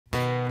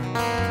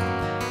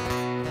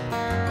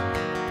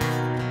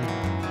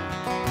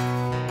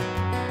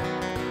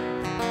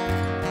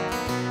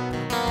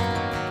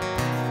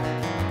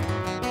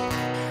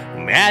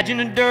Imagine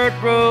a dirt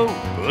road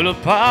full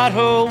of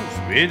potholes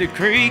with a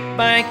creek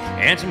bank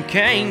and some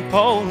cane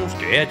poles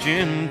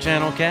catching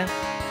channel cat.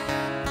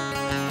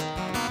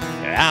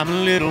 I'm a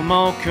little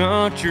more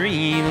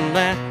country than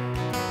that.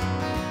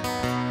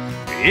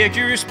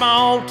 Picture a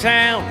small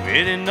town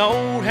with an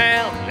old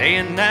hound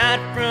laying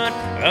out front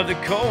of the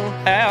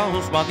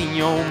courthouse while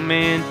the old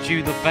men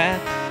chew the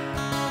fat.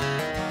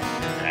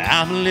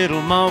 I'm a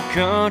little more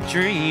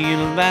country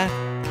than that.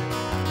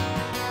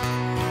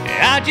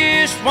 I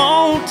just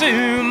want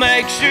to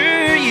make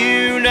sure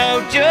you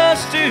know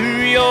just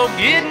who you're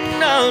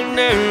getting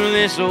under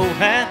this old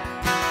hat.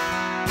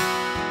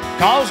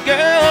 'Cause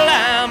girl,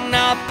 I'm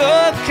not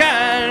the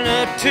kind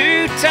of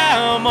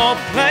two-time or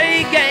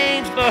play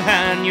games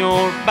behind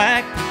your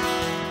back.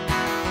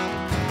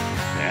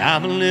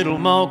 I'm a little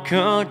more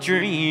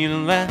country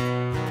than that.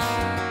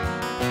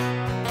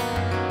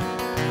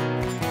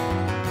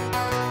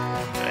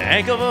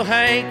 Think of a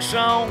Hank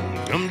song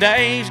from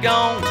days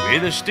gone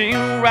with a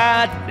steel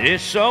ride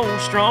that's so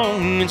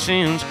strong and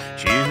sends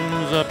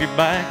chills up your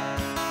back.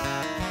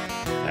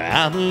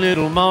 I'm a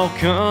little more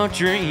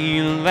country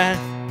than that.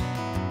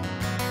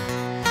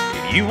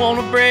 If you want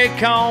to break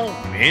home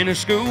in a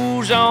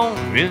school zone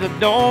with the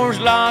doors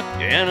locked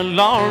and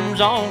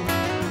alarms on,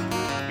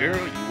 girl,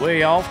 you're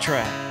way off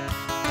track.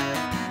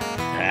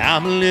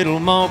 I'm a little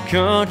more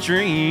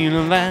country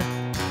than that.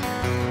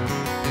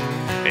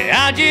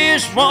 I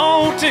just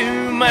want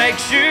to make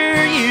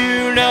sure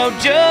you know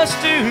just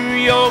who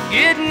you're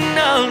getting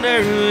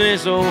under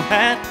this old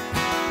hat.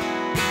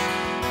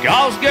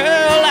 'Cause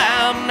girl,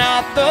 I'm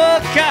not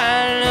the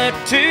kind of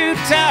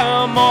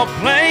two-time or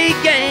play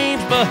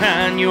games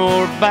behind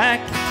your back.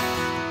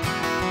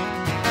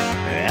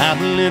 I'm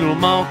a little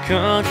more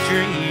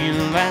country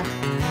than that.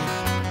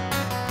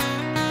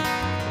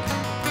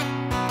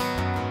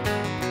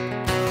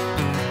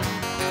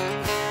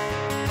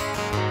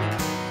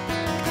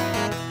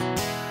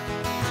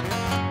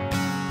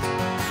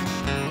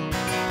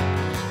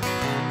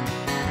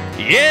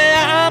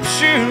 Yeah, I'm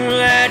sure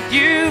that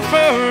you've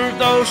heard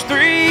those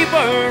three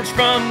words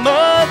from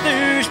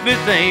others, but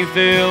they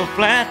fell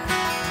flat.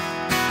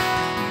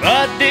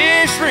 But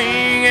this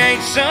ring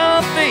ain't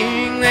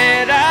something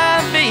that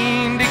I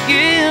mean to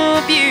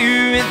give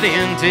you and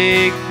then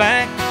take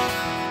back.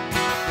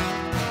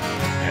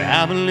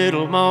 I'm a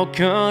little more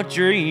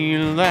country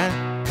than that.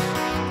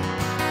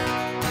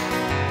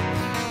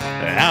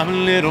 I'm a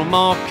little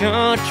more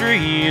country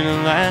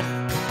than that.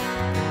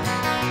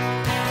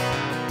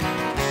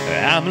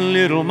 I'm a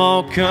little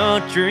more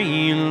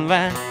country than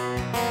that.